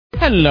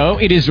Hello,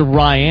 it is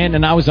Ryan,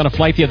 and I was on a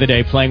flight the other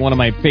day playing one of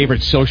my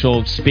favorite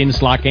social spin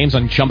slot games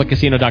on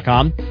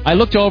ChumbaCasino.com. I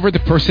looked over at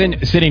the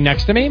person sitting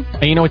next to me,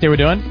 and you know what they were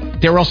doing?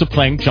 They were also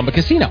playing Chumba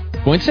Casino.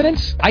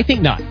 Coincidence? I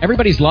think not.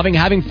 Everybody's loving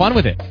having fun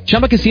with it.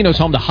 Chumba Casino is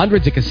home to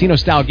hundreds of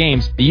casino-style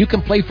games that you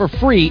can play for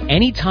free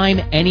anytime,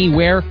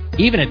 anywhere,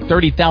 even at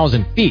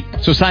 30,000 feet.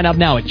 So sign up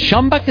now at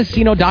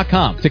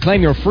ChumbaCasino.com to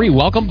claim your free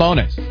welcome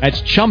bonus.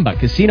 That's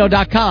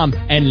ChumbaCasino.com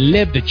and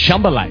live the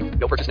Chumba life.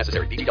 No purchase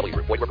necessary. VGW.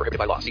 Void where prohibited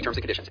by law. See terms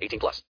and conditions. 18+.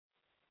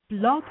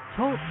 Blog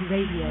Talk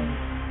Radio.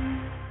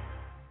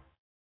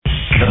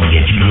 Coming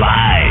at you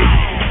live.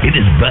 It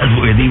is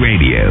BuzzWorthy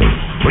Radio,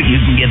 where you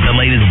can get the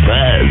latest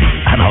buzz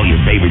on all your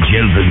favorite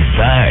shows and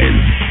stars.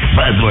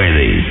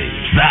 BuzzWorthy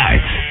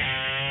starts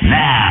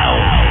now.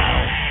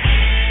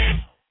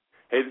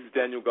 Hey, this is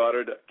Daniel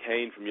Goddard,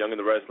 Kane from Young and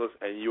the Restless,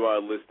 and you are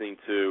listening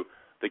to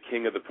the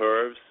King of the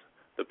Pervs,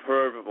 the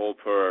perv of all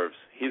pervs,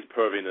 his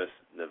perviness,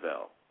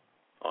 Neville,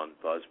 on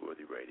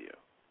BuzzWorthy Radio.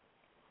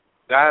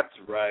 That's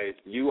right.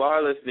 You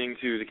are listening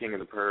to the King of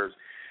the Pervs.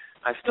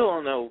 I still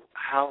don't know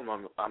how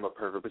I'm a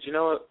pervert, but you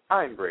know what?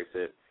 I embrace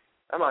it.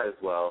 I might as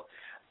well.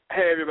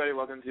 Hey, everybody.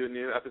 Welcome to a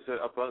new episode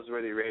of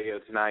BuzzWorthy Radio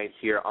tonight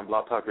here on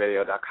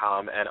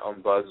blogtalkradio.com and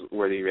on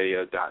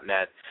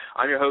buzzworthyradio.net.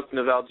 I'm your host,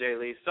 Neville J.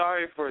 Lee.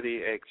 Sorry for the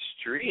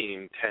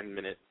extreme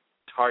 10-minute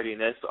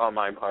tardiness on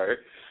my part.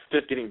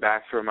 Just getting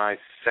back for my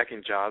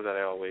second job that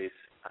I always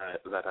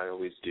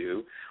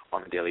do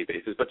on a daily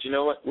basis. But you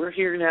know what? We're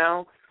here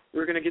now.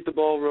 We're going to get the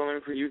ball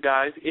rolling for you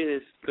guys. It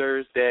is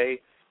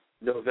Thursday,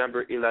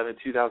 November 11,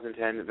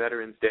 2010,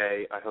 Veterans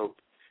Day. I hope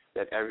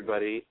that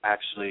everybody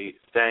actually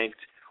thanked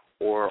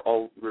or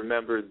all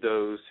remembered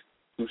those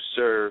who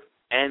served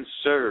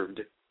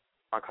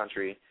our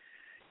country,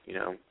 you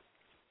know,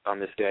 on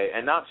this day.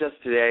 And not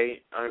just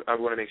today. I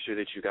want to make sure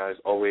that you guys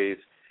always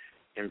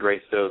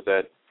embrace those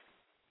that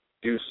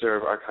do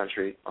serve our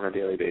country on a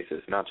daily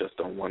basis, not just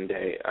on one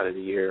day out of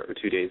the year or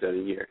 2 days out of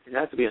the year. It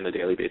has to be on a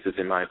daily basis,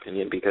 in my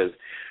opinion, because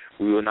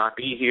we will not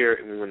be here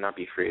and we would not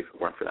be free if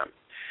it weren't for them.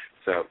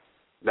 So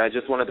I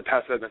just wanted to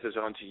pass that message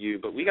on to you.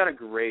 But we got a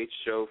great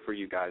show for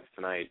you guys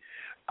tonight.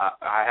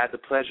 I had the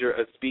pleasure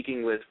of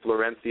speaking with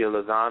Florencia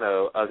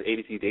Lozano of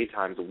ABC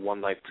Daytime's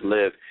One Life to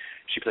Live.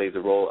 She plays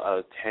the role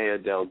of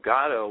Téa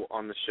Delgado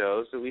on the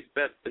show. So we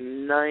spent a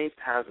nice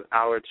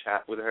half-hour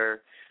chat with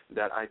her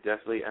that I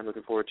definitely am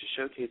looking forward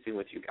to showcasing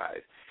with you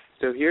guys.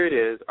 So here it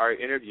is, our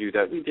interview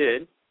that we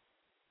did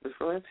with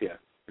Florencia.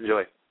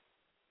 Enjoy.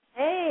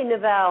 Hey,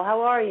 Neville,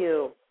 how are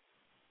you?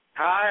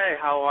 Hi,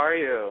 how are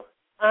you?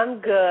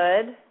 I'm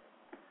good.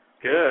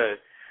 Good.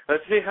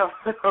 Let's see how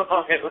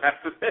long it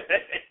lasts.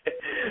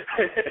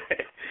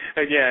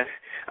 Again,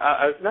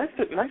 it's nice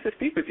to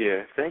speak with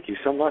you. Thank you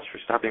so much for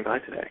stopping by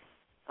today.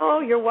 Oh,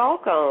 you're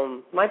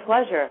welcome. My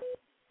pleasure.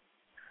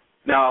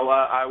 Now,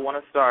 I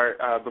want to start,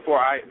 before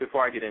I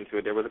get into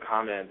it, there was a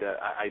comment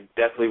that I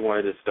definitely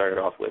wanted to start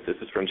off with. This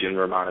is from Jim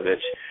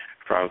Romanovich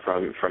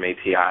from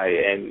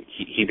ATI, and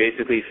he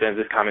basically sends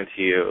this comment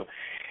to you.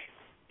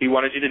 He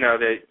wanted you to know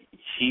that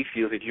he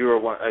feels that you are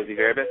one of the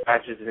very best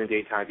actors in the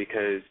daytime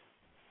because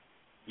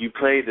you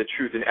play the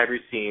truth in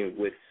every scene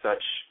with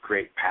such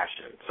great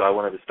passion. So I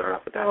wanted to start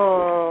off with that.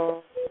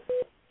 Oh,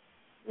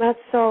 that's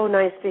so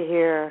nice to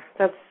hear.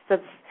 That's.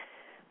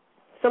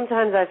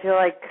 Sometimes I feel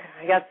like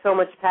I got so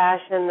much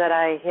passion that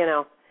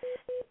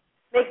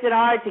makes it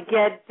hard to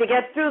get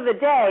through the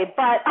day.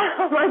 But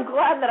I'm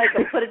glad that I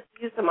can put it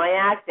to use in my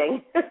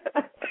acting.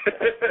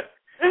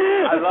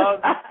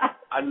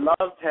 I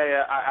love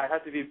Téa. I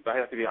have to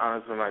be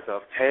honest with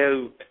myself.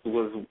 Téa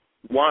was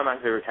one of my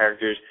favorite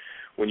characters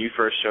when you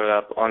first showed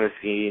up on the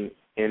scene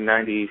in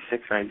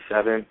 96,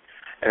 97. And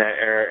that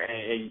era.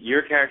 And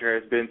your character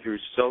has been through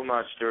so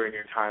much during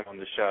your time on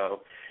the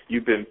show.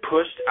 You've been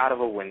pushed out of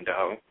a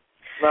window.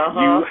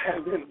 Uh-huh.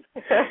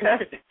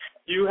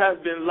 You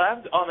have been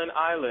left on an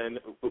island,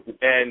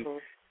 and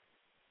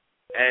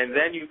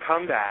then you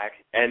come back,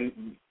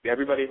 and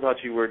everybody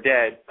thought you were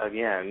dead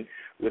again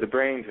with a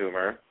brain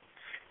tumor.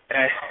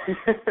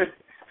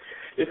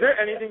 Is there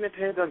anything that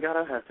Téa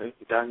Delgado hasn't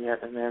done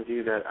yet in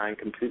Matthew that I'm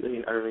completely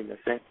and utterly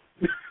missing?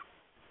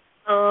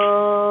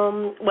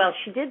 Well,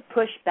 she did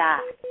push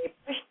back. She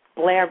pushed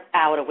Blair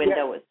out a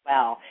window as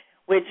well,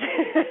 which,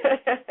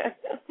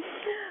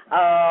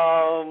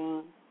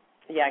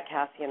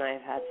 Cassie and I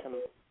have had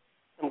some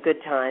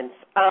good times.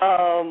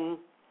 A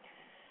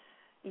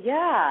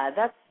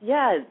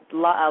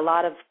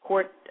lot of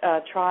court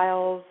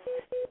trials.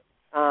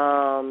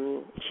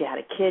 She had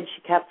a kid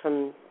she kept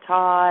from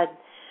Todd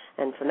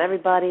and from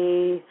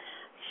everybody.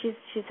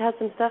 She's had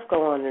some stuff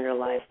go on in her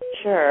life,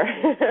 sure.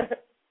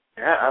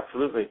 Yeah,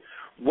 absolutely.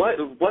 What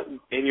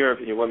in your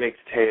opinion, what makes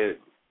Téa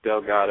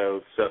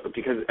Delgado so?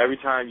 Because every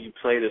time you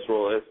play this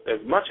role,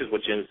 as much as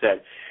what Jim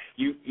said,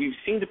 you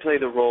seem to play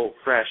the role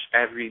fresh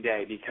every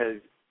day.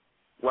 Because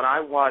when I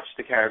watch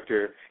the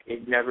character,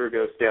 it never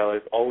goes stale.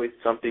 There's always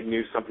something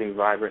new, something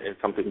vibrant, and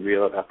something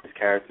real about this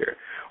character.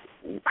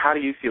 How do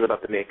you feel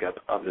about the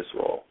makeup of this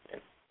role?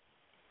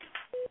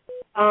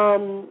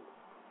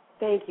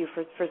 Thank you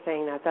for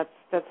saying that.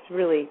 That's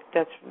very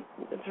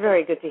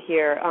good to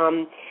hear.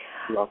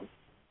 You're welcome.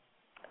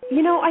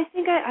 I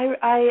think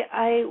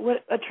I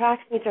what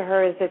attracts me to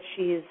her is that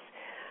she's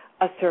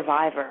a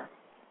survivor.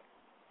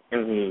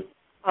 Mm-hmm.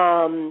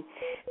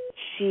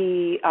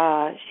 She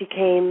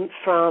came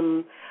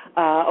from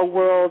a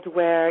world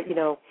where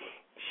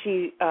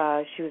she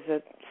was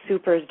a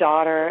super's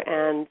daughter,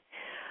 and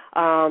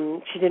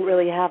she didn't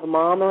really have a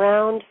mom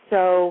around,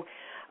 so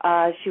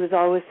she was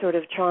always sort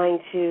of trying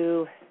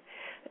to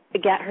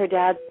get her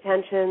dad's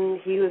attention.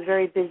 He was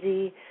very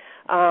busy.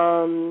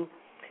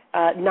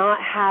 Not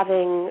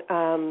having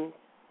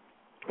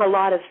a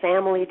lot of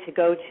family to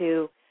go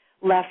to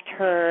left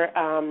her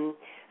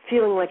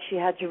feeling like she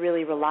had to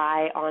really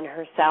rely on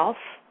herself.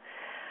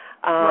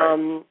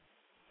 Right.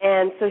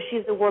 And so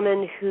she's a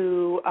woman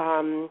who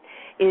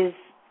is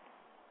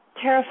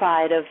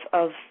terrified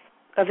of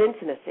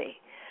intimacy.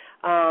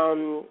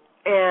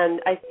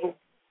 And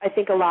I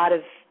think a lot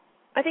of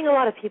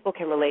people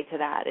can relate to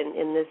that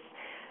in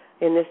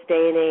this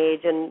day and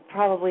age, and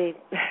probably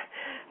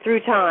through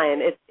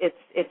time.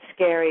 It's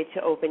scary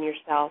to open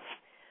yourself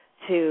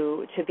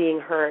to being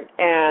hurt,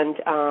 and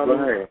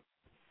right.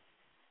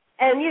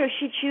 And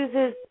she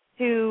chooses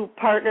to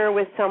partner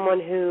with someone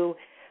who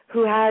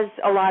has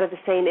a lot of the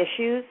same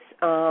issues,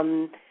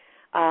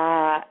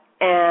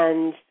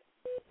 and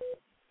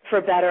for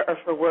better or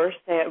for worse,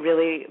 they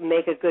really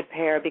make a good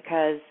pair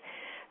because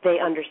they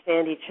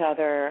understand each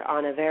other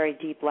on a very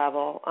deep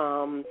level.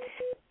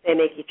 They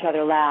make each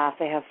other laugh.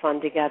 They have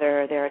fun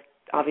together. They're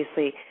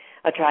obviously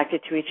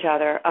attracted to each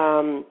other.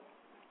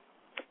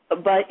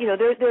 But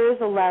there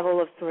is a level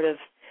of sort of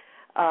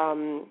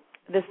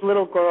this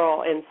little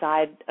girl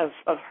inside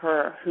of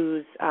her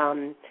who's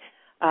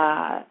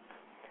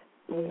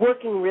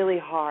working really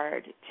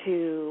hard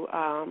to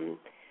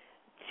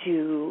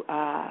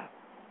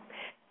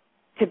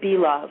be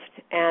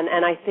loved,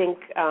 and I think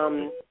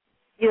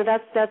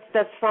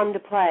that's fun to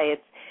play.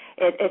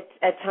 It's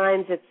at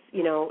times it's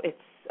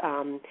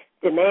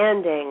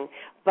demanding,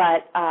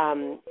 but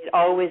it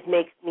always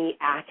makes me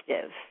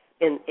active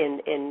in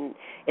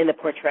the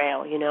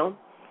portrayal.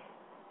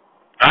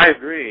 I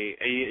agree.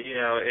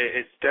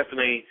 It's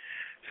definitely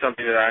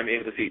something that I'm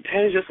able to see.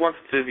 Téa just wants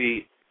to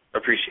be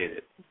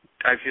appreciated.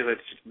 I feel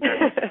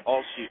that's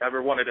all she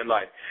ever wanted in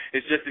life,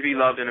 is just to be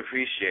loved and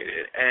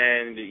appreciated.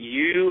 And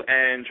you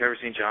and Trevor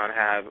St. John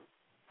have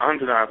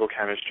undeniable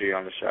chemistry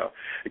on the show.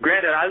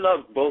 Granted, I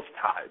love both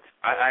Tods.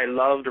 I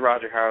loved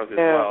Roger Harrow's as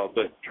well,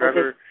 but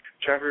Trevor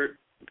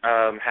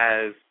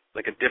has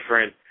like a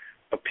different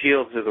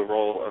appeal to the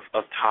role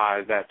of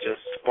Todd that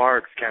just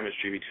sparks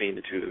chemistry between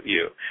the two of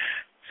you.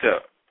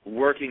 So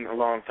working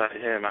alongside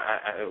him,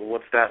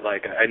 what's that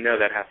like? I know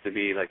that has to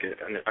be like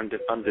an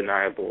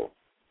undeniable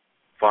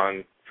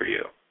fun for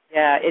you.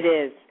 Yeah, it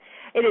is.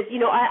 It is.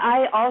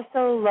 I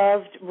also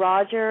loved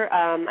Roger.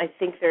 I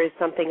think there is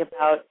something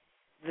about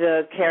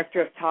the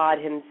character of Todd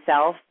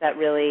himself that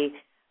really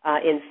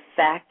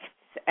infects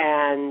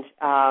and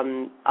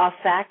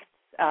affects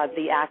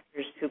the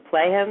actors who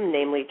play him,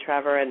 namely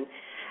Trevor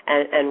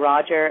and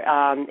Roger.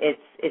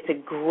 It's a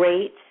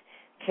great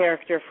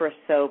character for a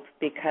soap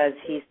because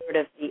he's sort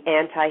of the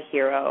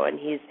anti-hero, and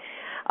he's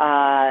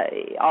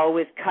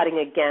always cutting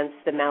against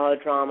the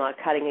melodrama,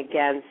 cutting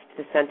against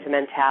the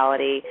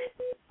sentimentality.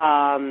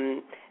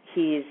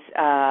 He's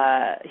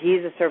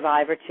a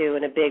survivor too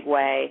in a big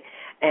way,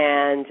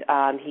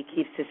 and he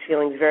keeps his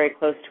feelings very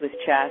close to his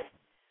chest.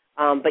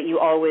 But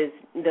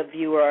the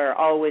viewer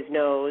always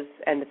knows,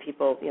 and the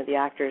people, the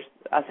actors,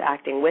 us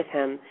acting with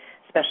him,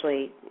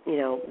 especially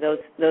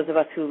those of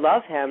us who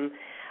love him,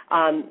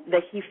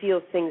 that he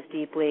feels things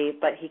deeply,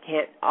 but he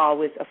can't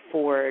always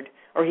afford,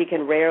 or he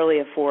can rarely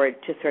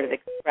afford to sort of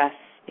express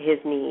his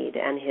need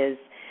and his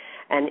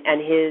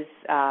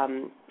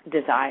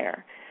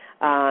desire,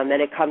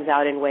 and it comes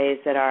out in ways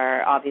that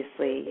are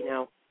obviously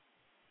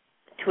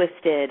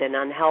twisted and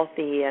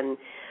unhealthy and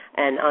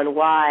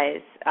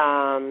unwise.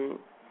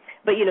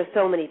 But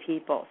so many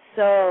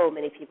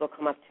people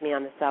come up to me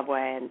on the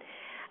subway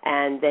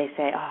and they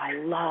say, "Oh, I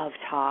love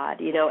Todd,"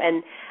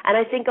 and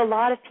I think a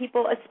lot of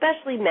people,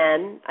 especially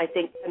men, I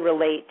think can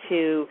relate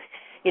to,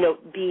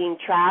 being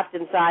trapped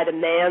inside a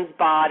man's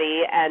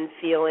body and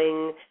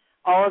feeling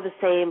all of the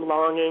same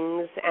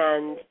longings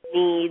and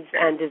needs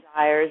and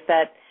desires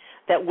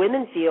that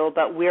women feel,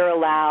 but we're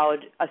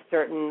allowed a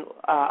certain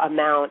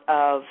amount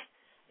of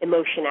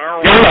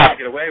emotionality. You're allowed to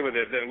get away with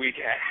it than we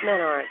can.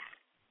 Men aren't.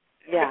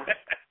 Yeah.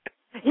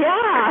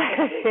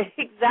 Yeah,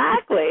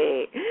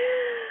 exactly.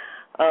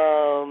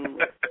 I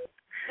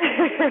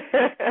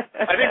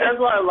think that's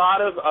why a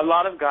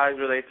lot of guys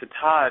relate to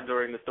Todd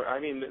during the story. I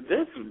mean,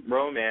 this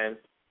romance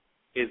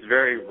is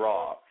very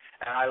raw,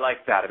 and I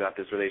like that about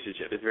this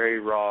relationship. It's very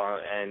raw,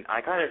 and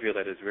I kind of feel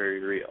that it's very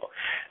real.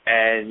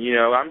 And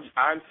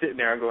I'm sitting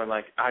there going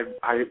like, I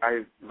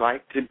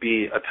like to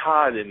be a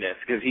Todd in this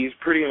because he's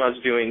pretty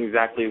much doing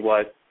exactly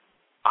what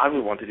I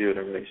would want to do in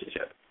a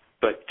relationship,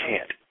 but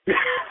can't.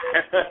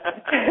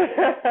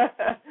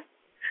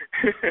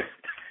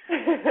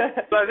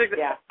 So I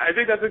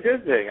think that's a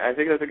good thing.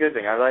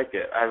 I like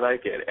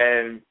it.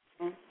 And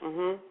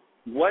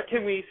what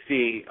can we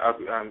see,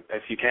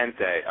 if you can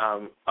say,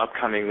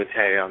 upcoming with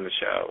Téa on the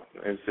show?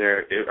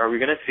 Are we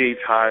going to see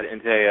Todd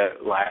and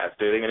Téa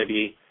last? Are they going to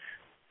be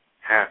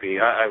happy?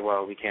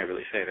 Well, we can't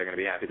really say they're going to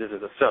be happy. This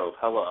is a soap.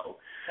 Hello.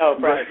 Oh,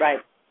 right.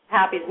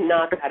 Happy's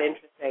not that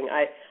interesting.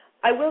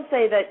 I will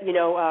say that,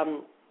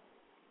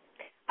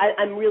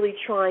 I'm really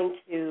trying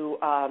to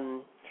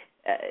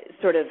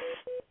sort of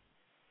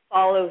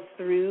follow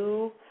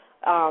through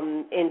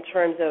in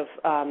terms of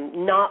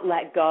not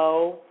let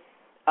go.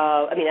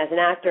 As an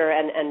actor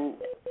and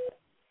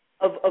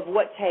of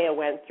what Téa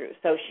went through.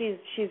 So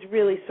she's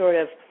really sort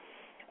of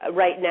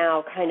right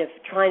now kind of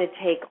trying to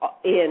take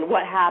in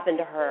what happened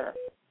to her,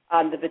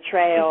 the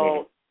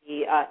betrayal,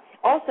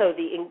 also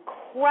the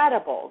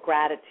incredible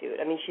gratitude.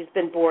 I mean, she's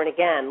been born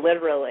again,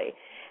 literally,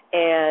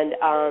 and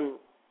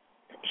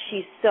she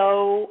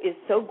is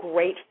so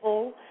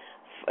grateful.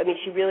 I mean,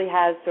 she really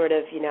has sort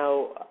of,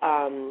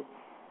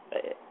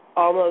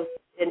 almost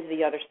into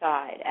the other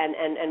side,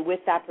 and with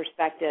that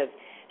perspective,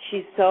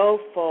 she's so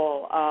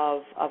full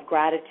of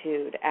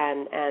gratitude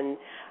and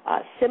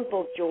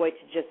simple joy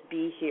to just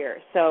be here.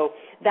 So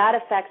that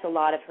affects a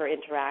lot of her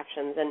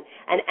interactions, and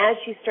as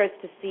she starts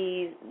to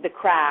see the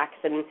cracks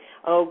and,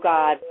 oh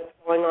God, what's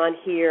going on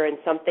here, and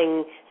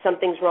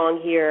something's wrong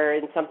here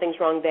and something's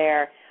wrong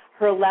there,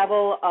 her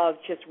level of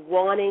just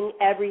wanting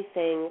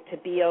everything to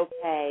be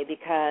okay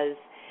because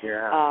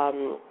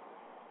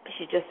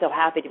she's just so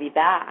happy to be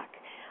back.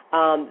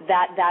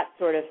 That's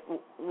sort of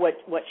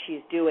what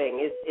she's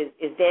doing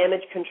is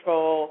damage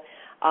control,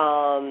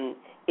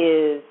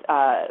 is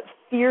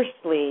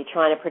fiercely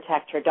trying to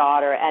protect her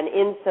daughter, and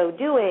in so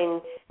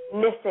doing,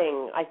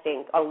 missing, I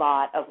think, a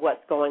lot of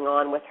what's going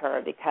on with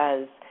her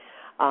because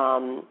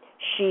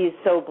she's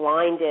so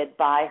blinded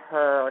by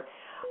her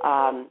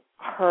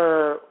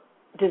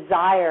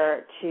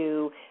desire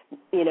to,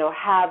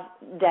 have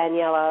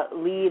Daniela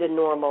lead a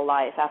normal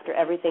life after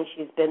everything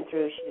she's been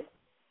through.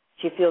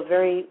 She feels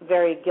very,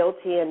 very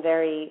guilty and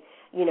very,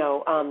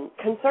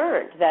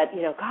 concerned that,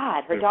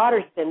 God, her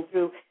daughter's been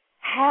through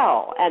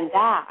hell and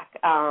back.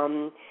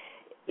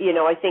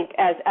 I think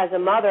as a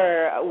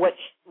mother,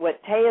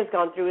 what Téa's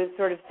gone through is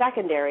sort of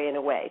secondary in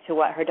a way to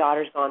what her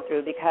daughter's gone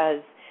through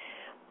because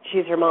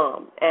she's her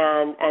mom,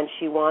 and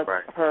she wants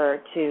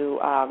her to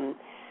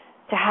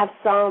have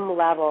some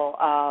level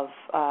of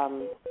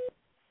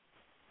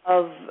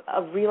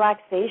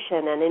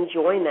relaxation and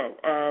enjoyment,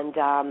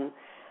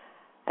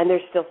 and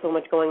there's still so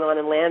much going on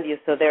in Llanview,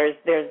 so there's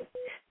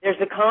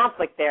a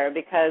conflict there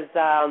because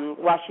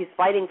while she's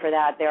fighting for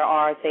that, there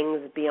are things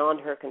beyond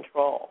her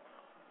control.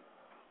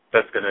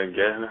 That's going to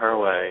get in her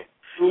way.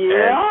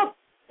 Yep.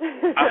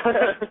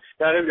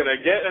 That is going to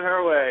get in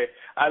her way.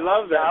 I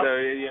love that,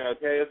 though.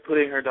 Téa's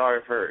putting her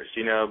daughter first,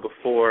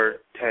 before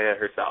Téa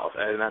herself,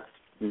 and that's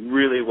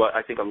really what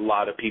I think a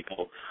lot of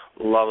people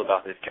love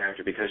about this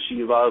character because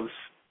she loves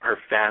her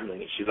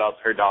family, she loves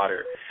her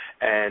daughter,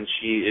 and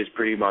she is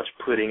pretty much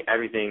putting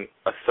everything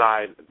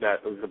aside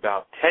that was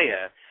about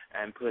Téa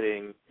and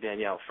putting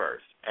Danielle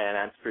first, and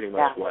that's pretty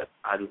much what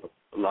I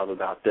love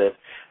about this.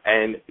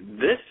 And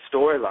this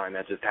storyline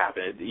that just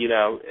happened,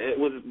 it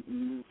was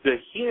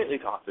vehemently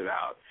talked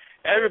about.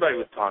 Everybody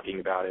was talking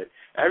about it.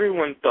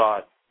 Everyone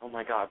thought, oh,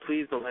 my God,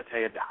 please don't let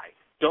Téa die.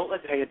 Don't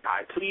let Téa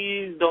die.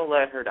 Please don't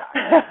let her die.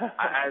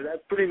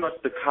 That's pretty much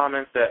the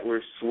comments that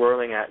were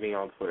swirling at me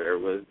on Twitter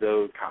was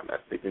those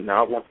comments. They did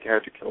not want the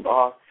character killed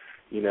off.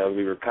 We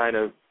were kind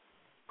of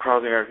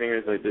crossing our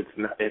fingers like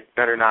it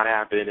better not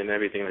happen and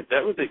everything. Like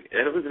that was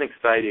an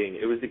exciting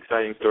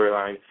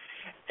storyline.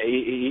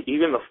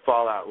 Even the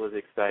fallout was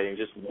exciting.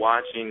 Just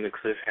watching the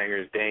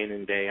cliffhangers day in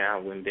and day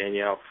out when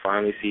Danielle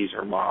finally sees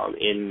her mom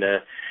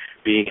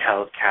being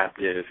held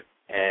captive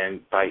and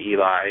by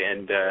Eli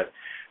and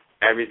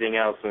everything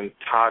else when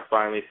Todd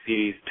finally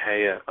sees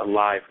Téa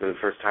alive for the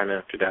first time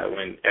after that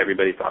when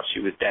everybody thought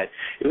she was dead.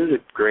 It was a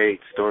great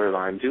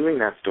storyline. Doing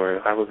that story,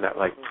 how was that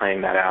like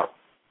playing that out?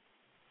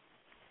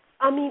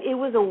 I mean, it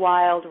was a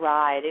wild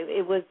ride.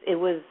 It was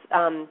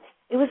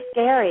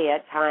scary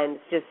at times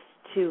just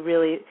to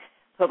really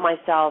put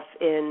myself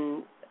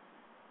in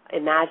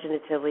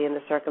imaginatively in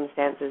the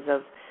circumstances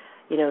of,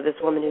 this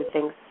woman who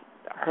thinks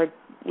her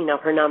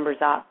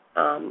number's up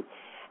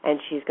and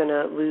she's going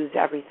to lose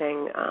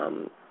everything,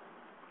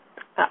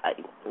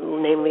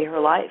 namely her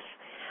life.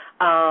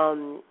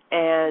 And,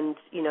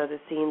 the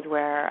scenes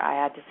where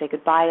I had to say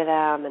goodbye to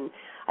them and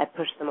I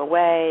pushed them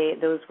away,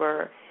 those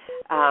were,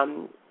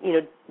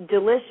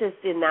 delicious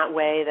in that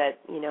way that,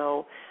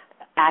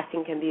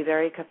 acting can be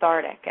very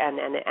cathartic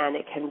and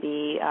it can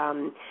be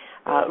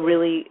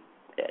really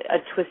a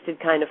twisted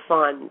kind of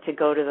fun to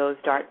go to those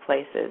dark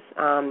places.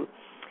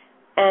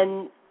 And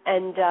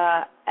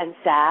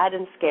sad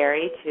and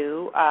scary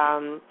too.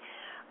 And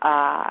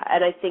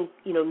I think,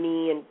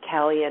 me and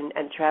Kelly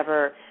and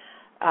Trevor,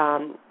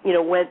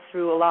 went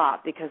through a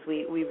lot because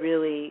we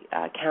really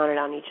counted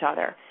on each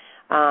other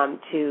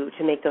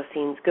to make those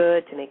scenes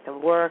good, to make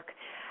them work,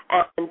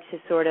 and to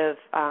sort of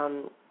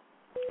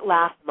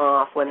laugh them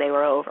off when they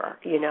were over,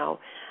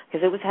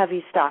 because it was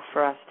heavy stuff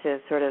for us to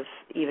sort of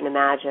even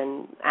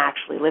imagine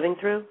actually living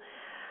through.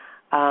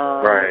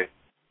 Right.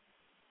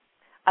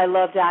 I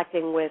loved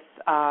acting with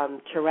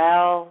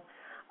Terrell,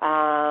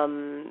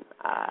 and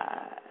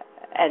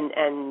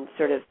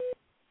sort of,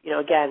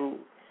 again,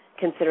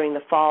 considering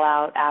the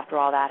fallout after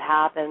all that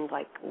happened,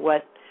 like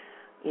what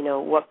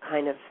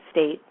kind of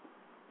state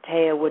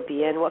Téa would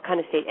be in, what kind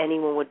of state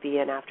anyone would be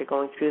in after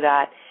going through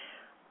that.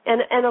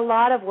 And a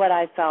lot of what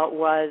I felt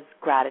was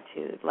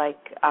gratitude, like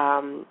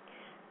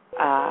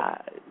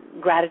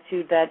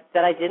gratitude that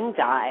I didn't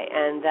die,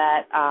 and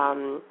that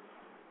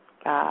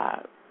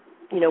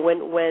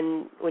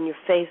when you're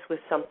faced with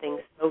something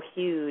so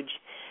huge,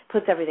 it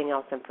puts everything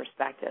else in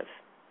perspective.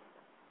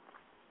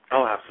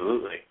 Oh,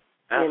 absolutely.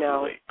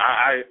 Absolutely.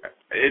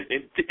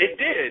 It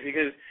did,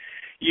 because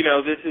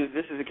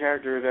this is a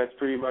character that's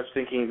pretty much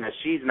thinking that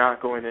she's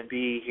not going to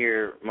be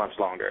here much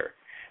longer.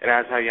 And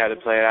that's how you had to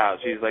play it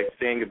out. She's like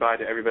saying goodbye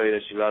to everybody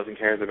that she loves and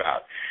cares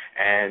about.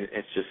 And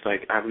it's just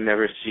like, I'll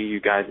never see you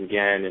guys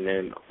again. And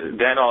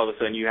then all of a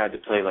sudden you had to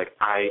play like,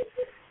 I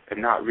am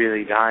not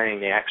really dying.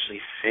 They actually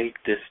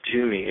faked this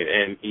to me.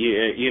 And,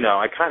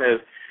 I kind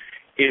of,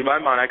 in my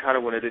mind, I kind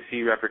of wanted to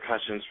see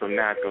repercussions from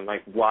that. Going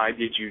like, why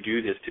did you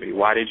do this to me?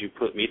 Why did you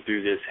put me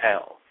through this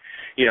hell?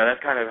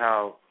 That's kind of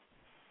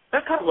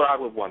what I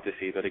would want to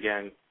see. But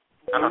again,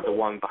 I'm not the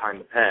one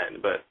behind the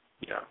pen, but,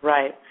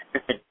 Right.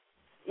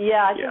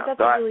 Yeah, I think that's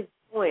a really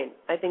good point.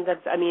 I think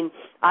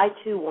I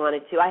too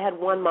wanted to. I had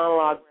one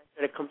monologue where I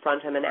sort of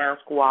confront him and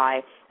ask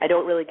why. I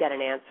don't really get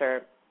an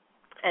answer.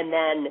 And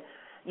then,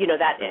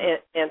 that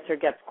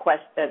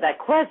that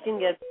question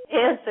gets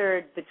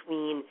answered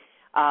between,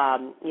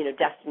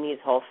 Destiny's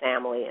whole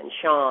family and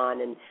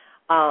Sean. And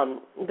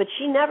but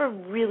she never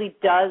really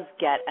does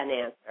get an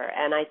answer.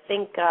 And I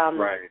think,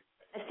 right.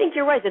 I think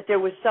you're right that there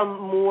was some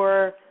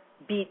more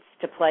beats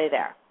to play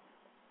there.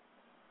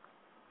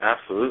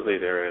 Absolutely,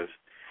 there is.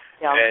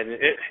 Yeah. And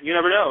you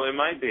never know. It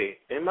might be.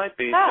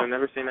 Yeah. So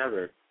never say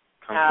never.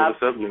 Come to the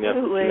sub, you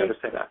never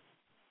say that.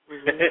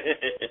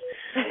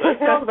 Mm-hmm. Let's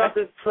talk about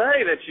this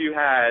play that you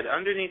had,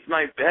 Underneath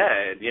My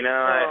Bed.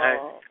 I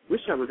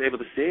wish I was able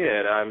to see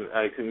it.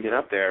 I couldn't get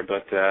up there,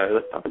 but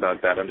let's talk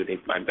about that,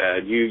 Underneath My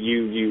Bed.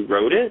 You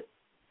wrote it?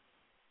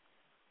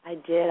 I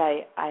did.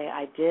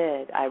 I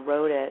did. I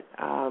wrote it.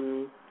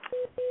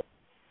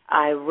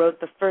 I wrote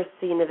the first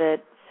scene of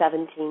it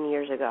 17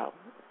 years ago.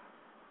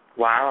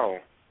 Wow.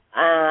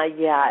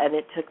 Yeah, and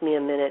it took me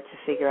a minute to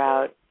figure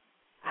out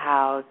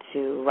how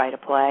to write a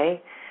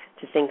play,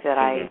 to think that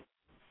I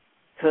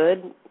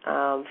could.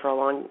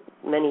 For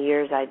many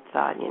years I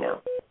thought,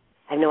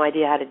 I have no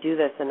idea how to do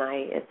this, and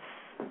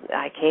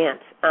I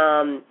can't.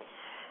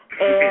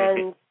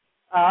 And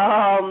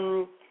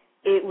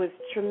it was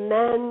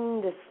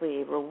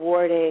tremendously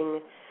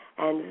rewarding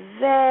and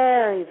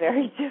very,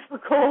 very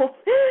difficult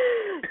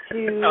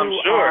to... I'm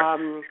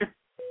sure.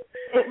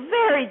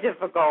 very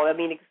difficult.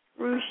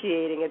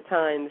 Excruciating at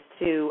times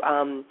to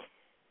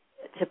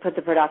put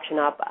the production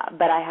up,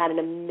 but I had an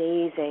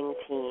amazing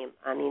team.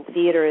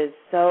 Theater is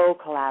so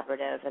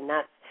collaborative, and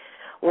that's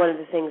one of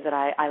the things that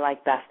I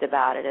like best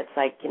about it. It's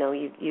like,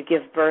 you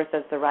give birth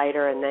as the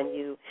writer, and then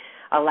you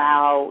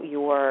allow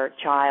your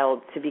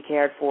child to be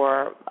cared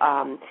for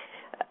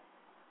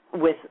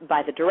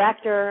by the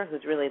director,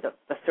 who's really the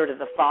sort of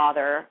the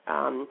father.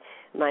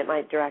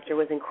 My director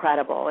was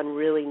incredible and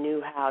really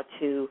knew how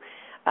to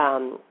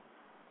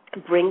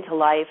bring to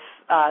life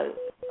a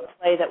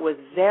play that was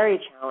very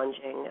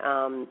challenging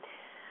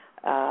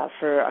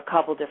for a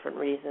couple different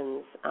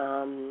reasons.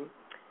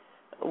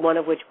 One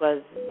of which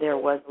was there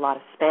was a lot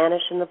of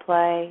Spanish in the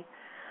play.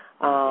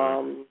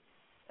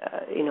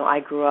 I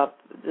grew up,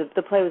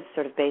 the play was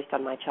sort of based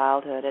on my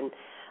childhood, and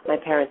my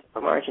parents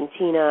are from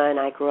Argentina, and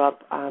I grew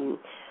up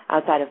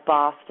outside of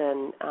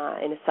Boston,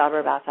 in a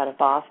suburb outside of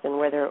Boston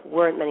where there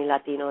weren't many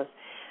Latinos.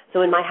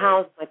 So in my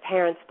house, my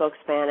parents spoke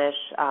Spanish,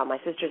 my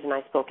sisters and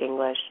I spoke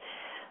English.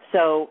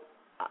 So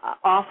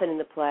often in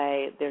the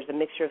play, there's a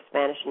mixture of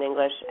Spanish and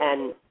English,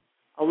 and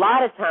a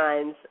lot of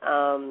times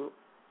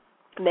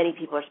many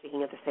people are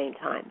speaking at the same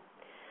time.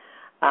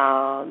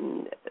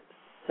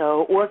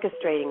 So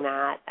orchestrating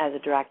that as a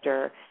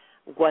director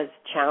was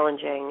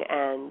challenging,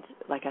 and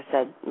like I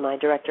said, my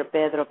director,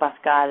 Pedro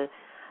Pascal,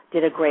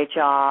 did a great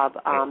job.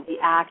 The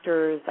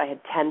actors, I had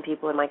 10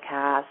 people in my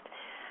cast.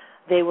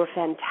 They were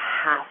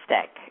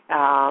fantastic.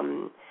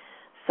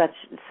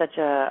 Such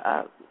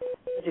a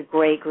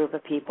great group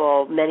of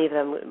people, many of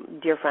them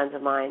dear friends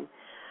of mine.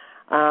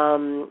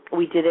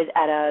 We did it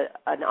at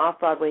an Off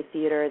Broadway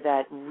theater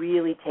that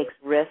really takes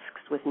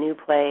risks with new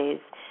plays,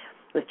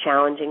 with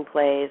challenging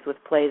plays, with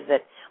plays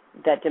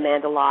that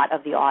demand a lot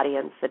of the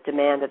audience, that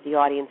demand that the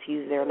audience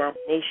use their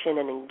imagination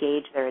and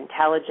engage their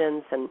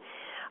intelligence.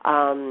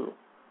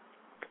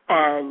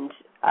 And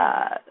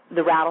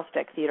the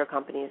Rattlestick Theater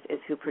Company is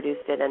who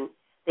produced it, and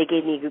they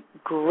gave me a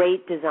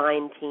great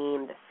design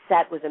team. The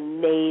set was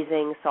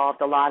amazing,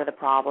 solved a lot of the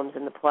problems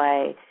in the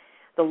play.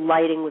 The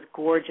lighting was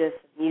gorgeous,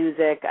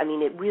 music.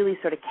 It really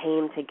sort of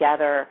came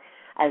together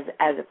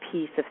as a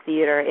piece of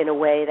theater in a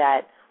way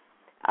that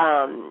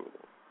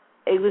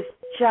it was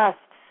just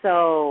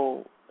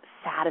so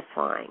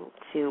satisfying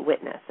to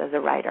witness as a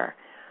writer.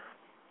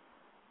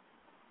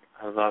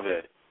 I love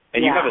it.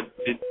 And you have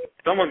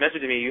someone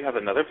mentioned to me you have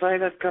another play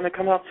that's going to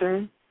come out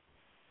soon?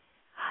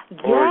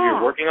 Yeah. Or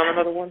you're working on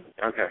another one?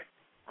 Okay.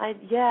 I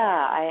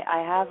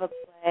have a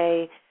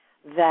play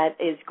that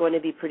is going to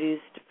be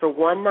produced for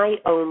one night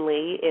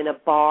only in a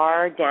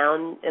bar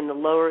down in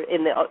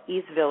the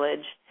East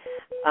Village.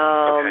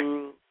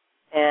 And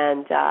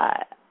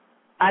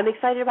I'm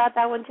excited about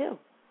that one too.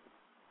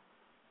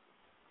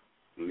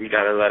 You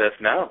got to let us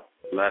know.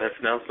 Let us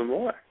know some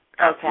more.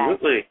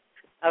 Absolutely.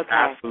 Okay.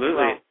 Absolutely.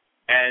 Well.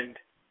 And,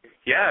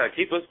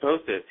 keep us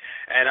posted.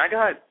 And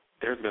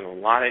there's been a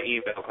lot of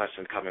email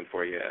questions coming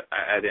for you.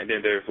 And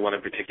then there's one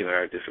in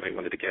particular I just really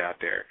wanted to get out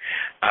there.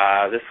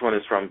 This one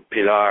is from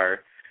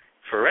Pilar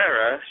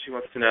Ferreira. She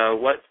wants to know,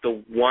 what's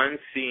the one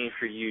scene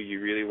for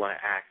you really want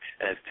to act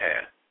as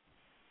Téa?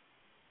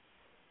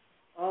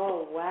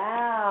 Oh,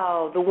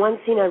 wow. The one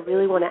scene I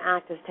really want to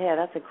act as Téa,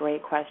 that's a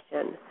great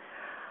question.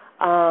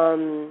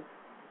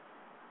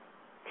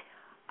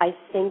 I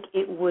think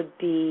it would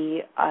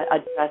be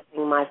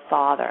addressing my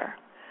father.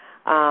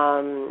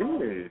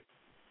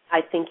 I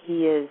think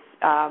he is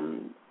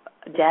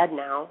dead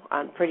now.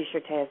 I'm pretty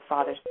sure Téa's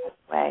father's passed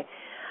away.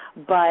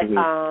 But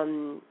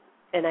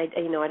and I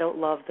don't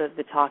love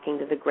the talking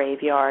to the grave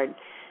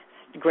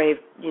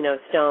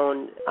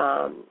stone.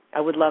 I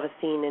would love a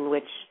scene in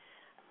which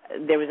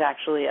there was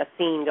actually a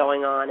scene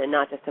going on and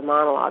not just a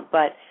monologue.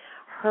 But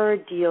her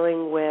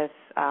dealing with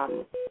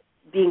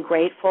being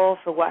grateful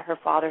for what her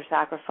father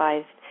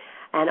sacrificed,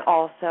 and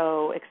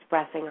also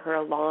expressing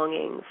her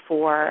longing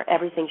for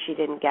everything she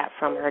didn't get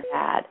from her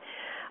dad,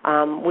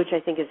 which I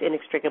think is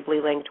inextricably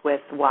linked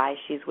with why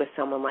she's with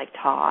someone like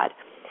Todd,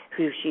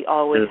 who she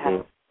always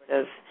has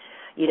sort of,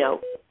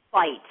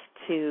 fight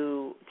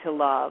to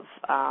love.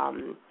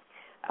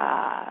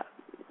 I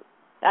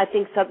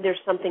think there's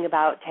something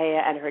about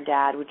Téa and her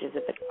dad, which is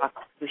at the crux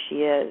of who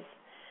she is.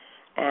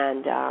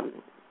 And,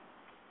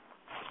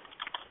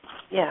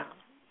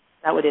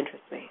 that would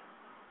interest me.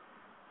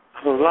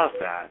 I love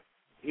that.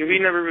 We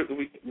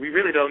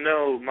really don't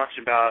know much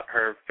about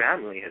her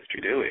family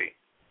history, do we?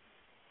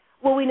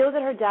 Well, we know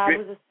that her dad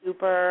was a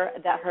super,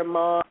 that her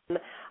mom,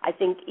 I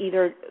think,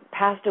 either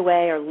passed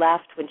away or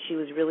left when she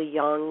was really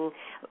young.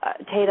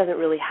 Téa doesn't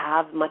really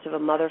have much of a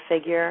mother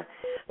figure.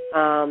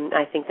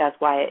 I think that's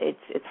why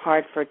it's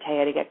hard for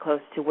Téa to get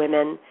close to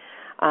women.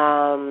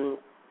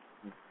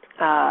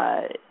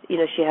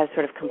 She has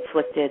sort of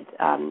conflicted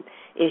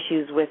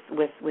issues with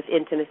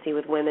intimacy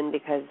with women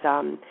because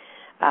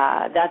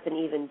that's an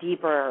even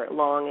deeper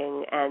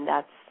longing, and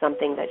that's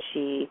something that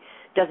she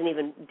doesn't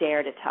even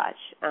dare to touch.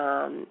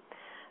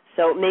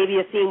 So maybe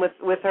a scene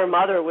with her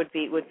mother would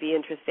be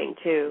interesting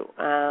too.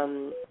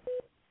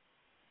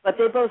 But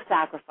they both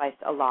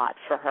sacrificed a lot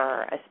for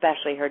her,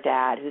 especially her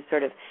dad, who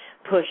sort of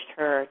pushed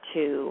her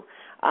to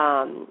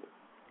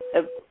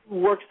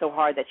work so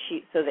hard that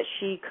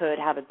she could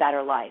have a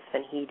better life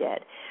than he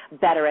did,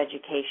 better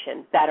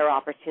education, better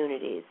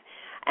opportunities.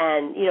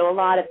 And a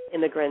lot of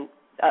immigrants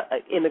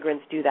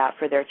do that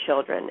for their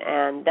children,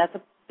 and that's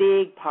a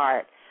big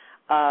part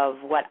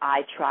of what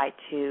I try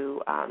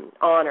to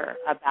honor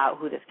about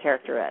who this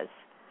character is.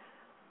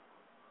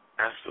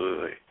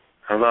 Absolutely.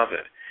 I love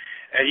it.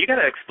 And you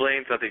got to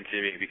explain something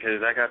to me,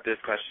 because I got this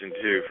question,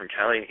 too, from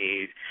Kelly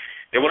Hayes.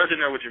 They wanted to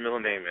know what your middle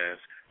name is,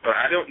 but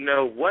I don't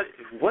know. What's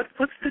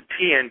the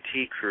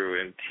TNT crew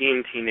in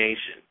TNT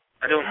Nation?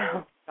 I don't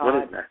know. What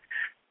is that?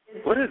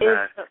 What is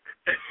that?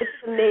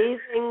 It's an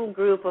amazing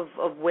group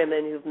of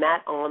women who've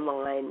met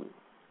online.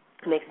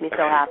 It makes me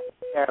so happy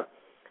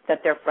that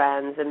they're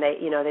friends, and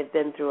they've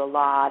been through a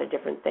lot of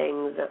different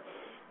things,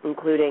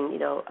 including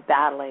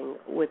battling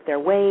with their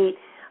weight.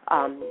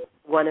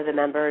 One of the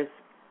members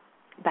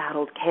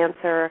battled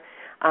cancer.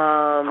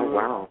 Oh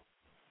wow!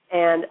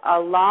 And a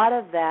lot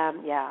of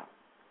them,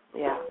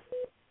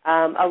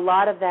 a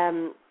lot of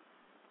them.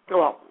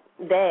 Well,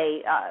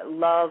 they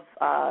love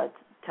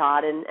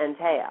Todd and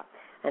Téa,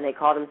 and they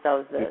call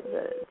themselves the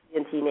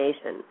TNT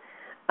Nation.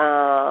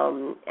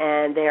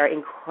 And they are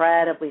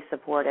incredibly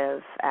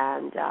supportive,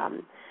 and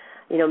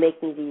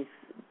make me these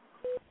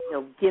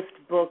gift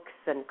books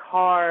and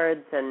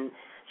cards and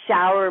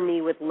shower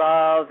me with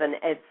love, and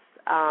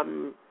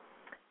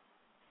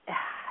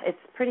it's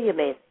pretty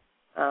amazing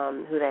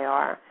who they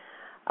are.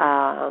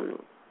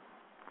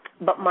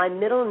 But my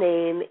middle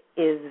name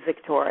is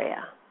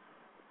Victoria.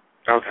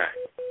 Okay.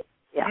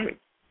 Yeah.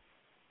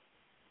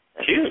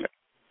 Cute.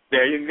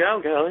 There you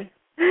go, Kelly.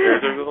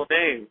 There's her middle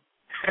name.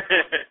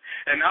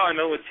 And now I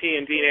know what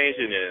TNT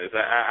Nation is.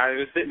 I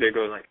was sitting there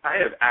going I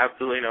have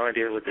absolutely no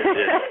idea what this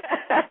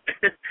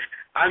is.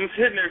 I'm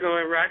sitting there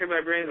racking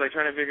my brains,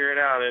 trying to figure it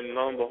out, and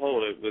lo and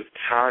behold, it was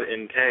Todd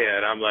and Téa,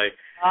 and I'm like,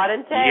 Todd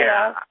and Téa.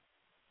 Yeah,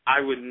 I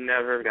would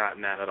never have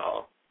gotten that at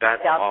all.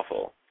 That's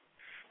awful.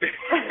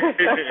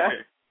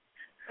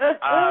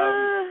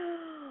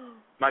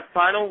 My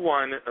final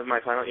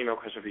email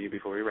question for you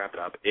before we wrap it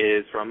up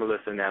is from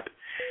Melissa Knepp.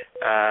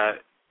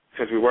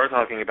 Since we were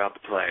talking about the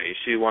play,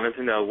 she wanted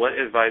to know, what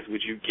advice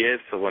would you give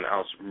someone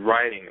else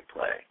writing a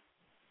play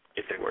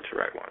if they were to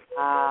write one?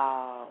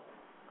 Wow.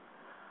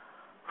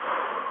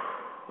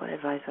 What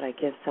advice would I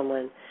give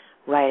someone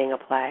writing a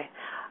play?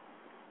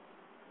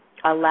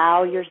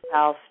 Allow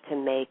yourself to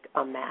make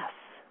a mess.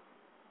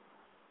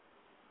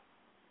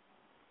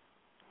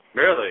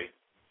 Really?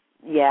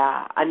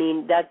 Yeah. I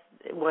mean, that's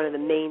one of the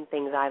main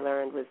things I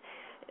learned was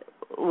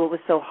what was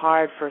so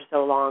hard for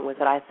so long was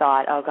that I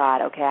thought, oh,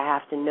 God, okay, I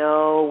have to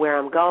know where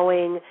I'm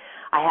going.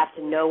 I have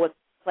to know what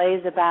the play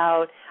is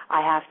about.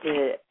 I have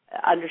to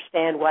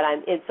understand what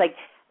it's like,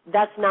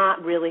 that's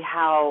not really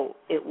how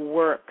it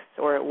works,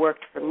 or it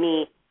worked for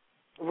me.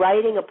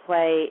 Writing a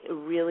play,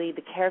 really,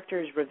 the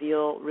characters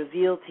reveal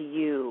to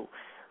you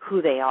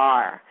who they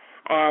are.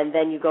 And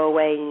then you go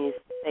away and you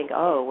think,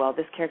 oh, well,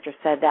 this character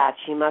said that.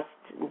 She must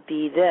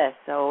be this.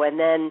 So, and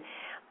then,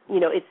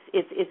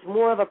 it's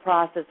more of a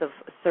process of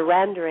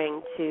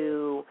surrendering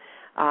to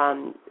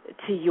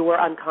your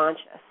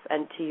unconscious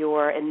and to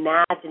your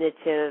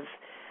imaginative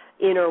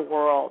inner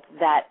world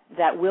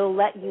that will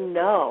let you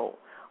know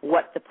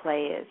what the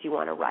play is you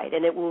want to write,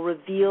 and it will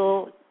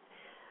reveal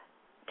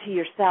to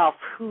yourself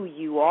who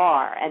you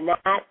are. And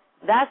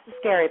that's the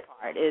scary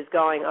part, is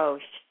going, oh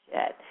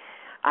shit,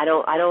 I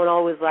don't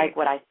always like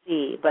what I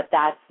see, but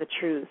that's the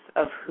truth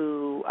of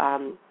who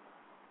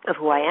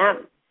I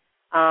am.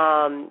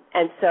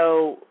 And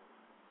so,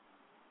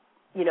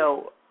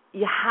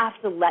 you have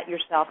to let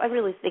yourself, I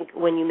really think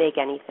when you make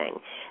anything,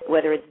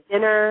 whether it's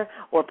dinner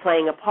or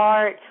playing a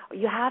part,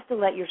 you have to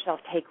let yourself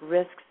take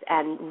risks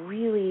and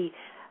really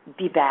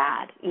be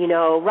bad.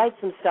 Write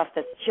some stuff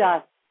that's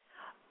just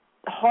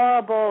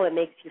horrible and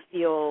makes you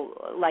feel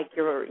like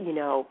you're,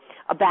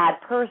 a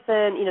bad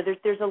person.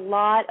 There's a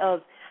lot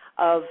of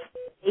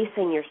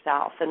facing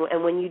yourself.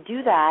 And when you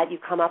do that, you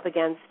come up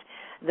against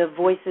the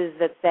voices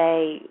that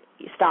say,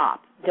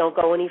 stop, don't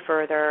go any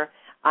further,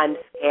 I'm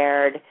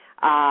scared,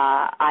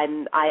 I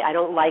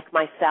don't like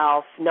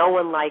myself, no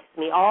one likes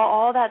me,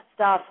 all that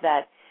stuff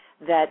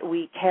that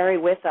we carry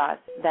with us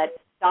that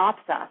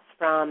stops us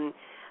from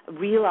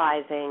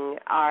realizing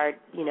our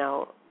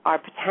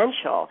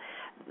potential.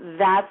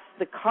 That's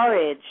the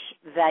courage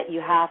that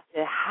you have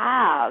to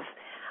have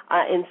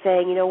in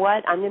saying, you know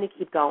what, I'm going to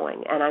keep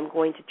going, and I'm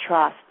going to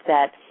trust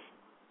that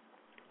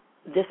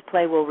this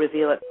play will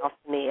reveal itself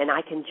to me, and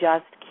I can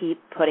just keep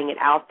putting it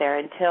out there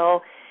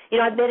until,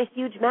 I've made a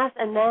huge mess,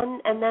 and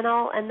then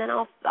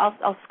I'll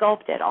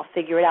sculpt it. I'll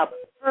figure it out.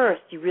 But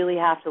first, you really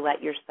have to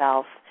let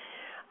yourself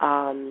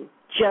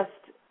just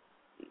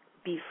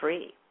be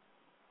free.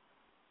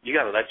 You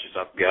got to let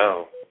yourself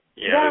go.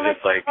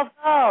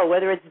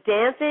 Whether it's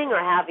dancing or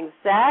having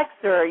sex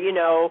or, you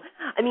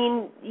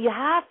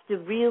have to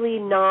really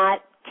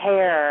not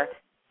care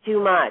too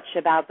much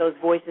about those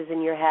voices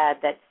in your head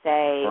that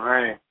say,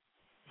 right,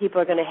 people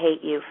are going to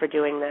hate you for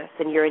doing this,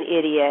 and you're an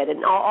idiot,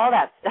 and all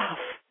that stuff.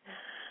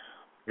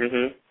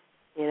 Mhm.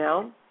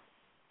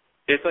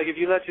 It's like if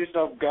you let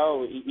yourself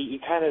go, you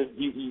kind of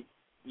you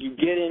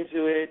get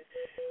into it.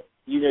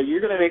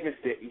 You're going to make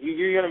mistakes.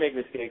 You're going to make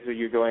mistakes when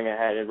you're going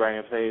ahead and writing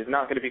a play. It's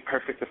not going to be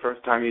perfect the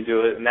first time you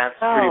do it, and that's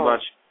pretty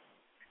much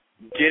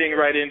getting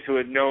right into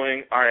it,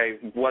 knowing, all right,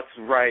 what's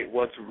right,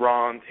 what's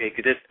wrong, take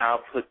this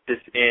out, put this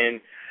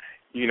in,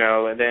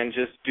 and then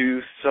just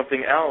do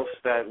something else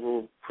that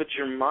will put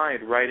your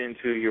mind right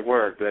into your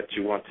work that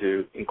you want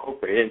to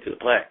incorporate into the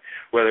play.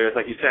 Whether it's,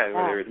 like you said,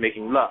 whether it's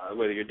making love,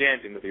 whether you're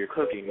dancing, whether you're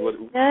cooking,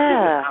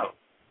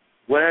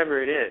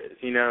 whatever it is,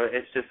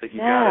 it's just like you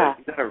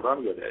gotta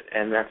run with it,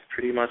 and that's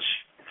pretty much.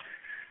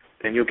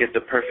 Then you'll get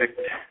the perfect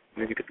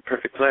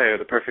play or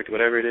the perfect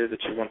whatever it is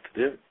that you want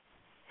to do.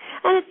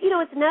 And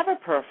it's never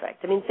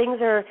perfect. I mean,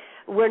 things are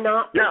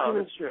not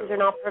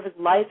perfect.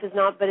 Life is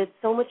not, but it's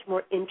so much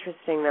more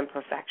interesting than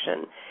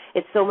perfection.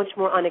 It's so much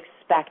more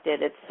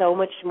unexpected. It's so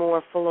much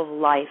more full of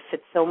life.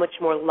 It's so much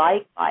more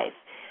like life,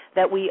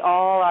 that we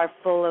all are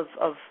full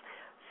of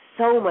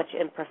so much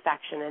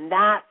imperfection, and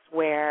that's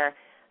where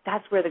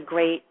the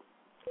great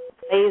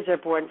plays are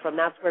born from.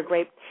 That's where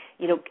great,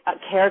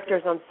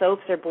 characters on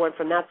soaps are born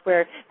from. That's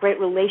where great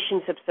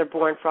relationships are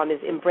born from,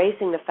 is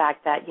embracing the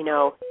fact that,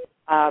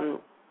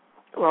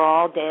 we're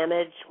all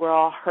damaged, we're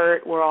all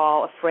hurt, we're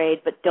all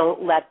afraid, but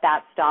don't let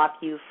that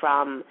stop you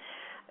from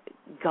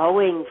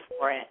going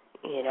for it,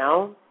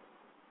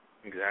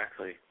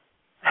 Exactly.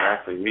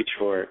 Reach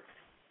for it.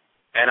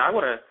 And I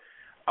want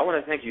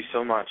to thank you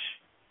so much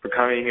for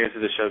coming here to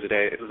the show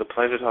today. It was a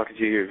pleasure talking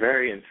to you. You're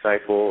very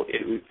insightful.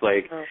 It was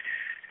like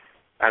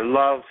I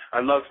loved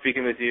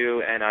speaking with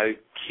you, and I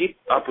keep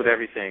up with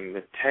everything,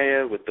 with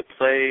Téa, with the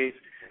plays,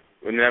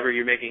 whenever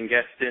you're making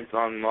guest stints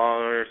on Law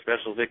 & Order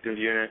Special Victims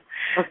Unit,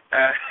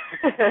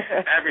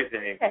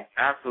 everything.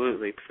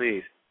 Absolutely,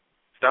 please.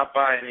 Stop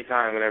by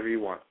anytime, whenever you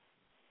want.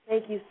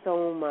 Thank you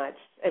so much.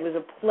 It was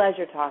a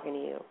pleasure talking to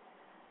you.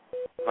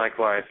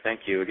 Likewise.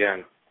 Thank you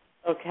again.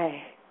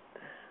 Okay.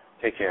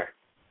 Take care.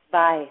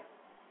 Bye.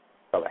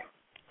 Bye-bye.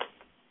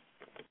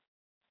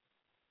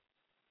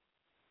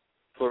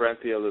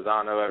 Florencia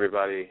Lozano,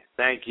 everybody.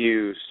 Thank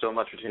you so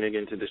much for tuning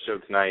into the show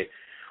tonight.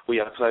 We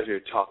had a pleasure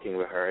talking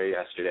with her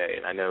yesterday,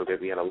 and I know that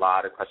we had a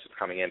lot of questions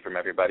coming in from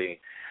everybody,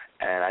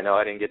 and I know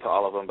I didn't get to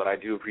all of them, but I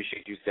do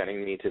appreciate you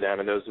sending me to them,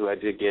 and those who I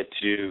did get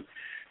to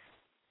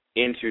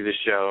into the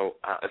show,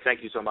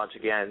 thank you so much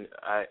again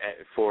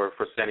for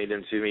sending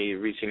them to me,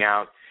 reaching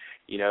out.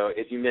 You know,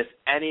 if you miss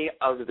any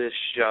of this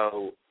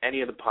show,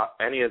 any of the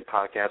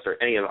podcasts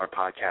or any of our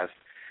podcasts,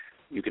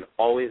 you can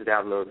always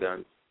download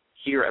them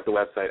here at the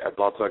website at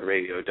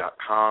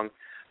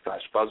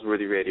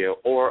blogtalkradio.com/BuzzWorthy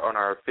or on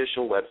our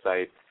official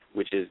website,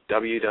 which is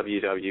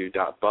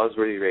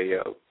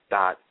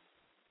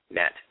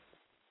www.buzzworthyradio.net.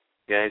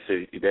 Okay,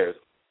 so there's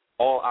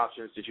all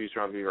options to choose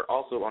from. We are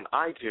also on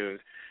iTunes,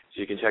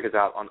 so you can check us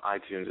out on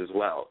iTunes as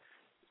well.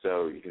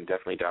 So you can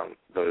definitely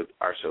download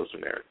our shows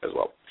from there as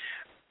well.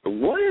 But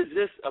what is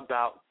this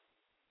about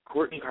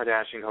Kourtney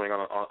Kardashian coming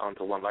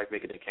onto One Life,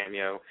 making a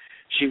cameo?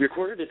 She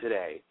recorded it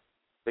today,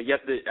 but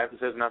yet the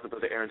episode is not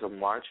supposed to air until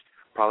March,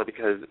 probably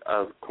because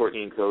of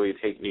Kourtney and Khloe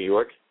Take New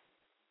York.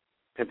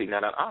 Pimping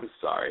that out. I'm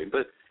sorry,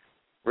 but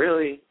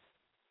really,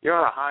 you're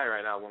on a high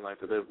right now, One Life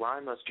to Live. Why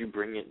must you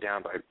bring it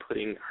down by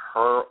putting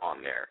her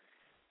on there?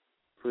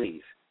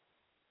 Please,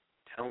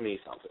 tell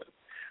me something.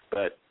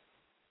 But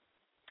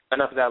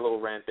enough of that little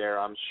rant there.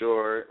 I'm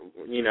sure,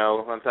 you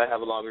know, once I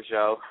have a longer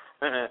show,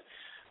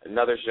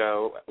 another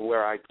show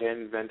where I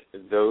can vent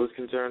those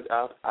concerns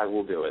out, I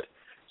will do it.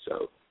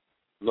 So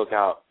look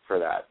out for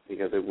that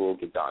because it will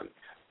get done.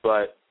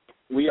 But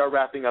we are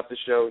wrapping up the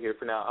show here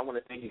for now. I want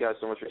to thank you guys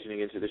so much for tuning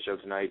into the show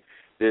tonight.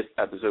 This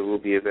episode will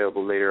be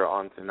available later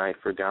on tonight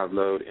for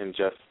download in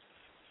just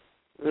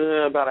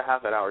about a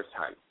half an hour's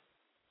time.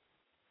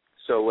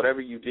 So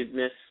whatever you did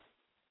miss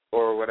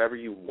or whatever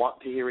you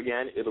want to hear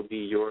again, it'll be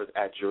yours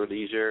at your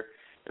leisure.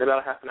 In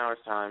about a half an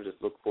hour's time,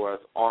 just look for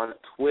us on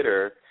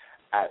Twitter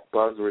at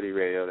BuzzWorthy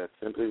Radio. That's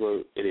simply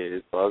what it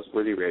is,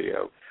 BuzzWorthy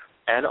Radio.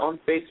 And on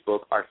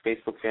Facebook, our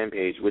Facebook fan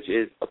page, which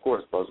is, of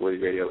course, BuzzWorthy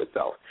Radio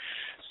itself.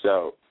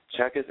 So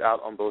check us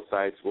out on both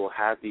sites. We'll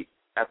have the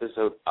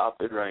episode up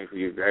and running for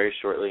you very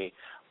shortly.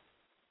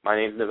 My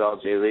name is Neville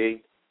J.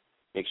 Lee.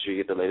 Make sure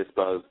you get the latest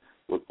buzz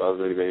with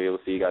BuzzWorthy Radio.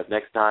 We'll see you guys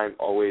next time.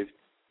 Always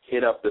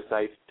hit up the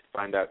site to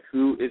find out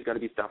who is going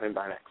to be stopping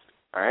by next.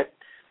 All right?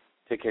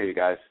 Take care, you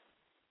guys.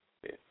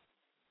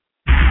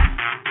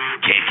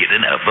 Can't get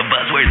enough of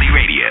BuzzWorthy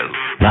Radio.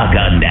 Log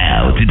on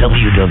now to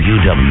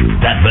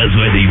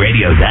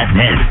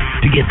www.buzzworthyradio.net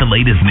to get the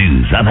latest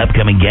news on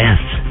upcoming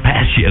guests,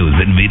 past shows,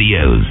 and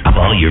videos of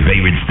all your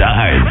favorite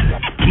stars.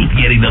 Keep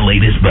getting the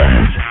latest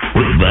buzz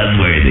with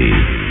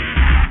BuzzWorthy.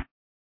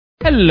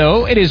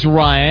 Hello, it is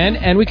Ryan,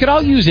 and we could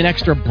all use an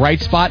extra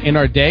bright spot in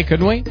our day,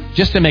 couldn't we?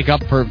 Just to make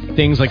up for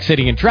things like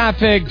sitting in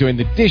traffic, doing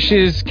the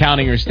dishes,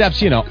 counting your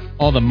steps, you know,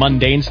 all the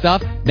mundane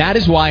stuff. That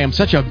is why I'm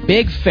such a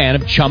big fan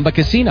of Chumba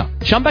Casino.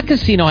 Chumba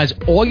Casino has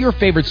all your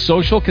favorite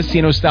social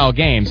casino-style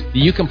games that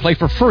you can play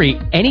for free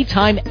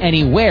anytime,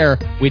 anywhere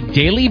with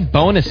daily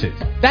bonuses.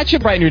 That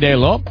should brighten your day a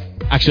little.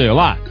 Actually, a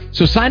lot.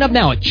 So sign up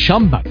now at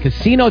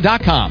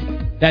ChumbaCasino.com.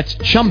 That's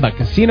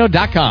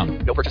ChumbaCasino.com.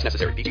 No purchase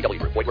necessary. VGW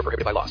Group. Void where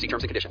prohibited by law. See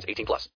terms and conditions. 18+.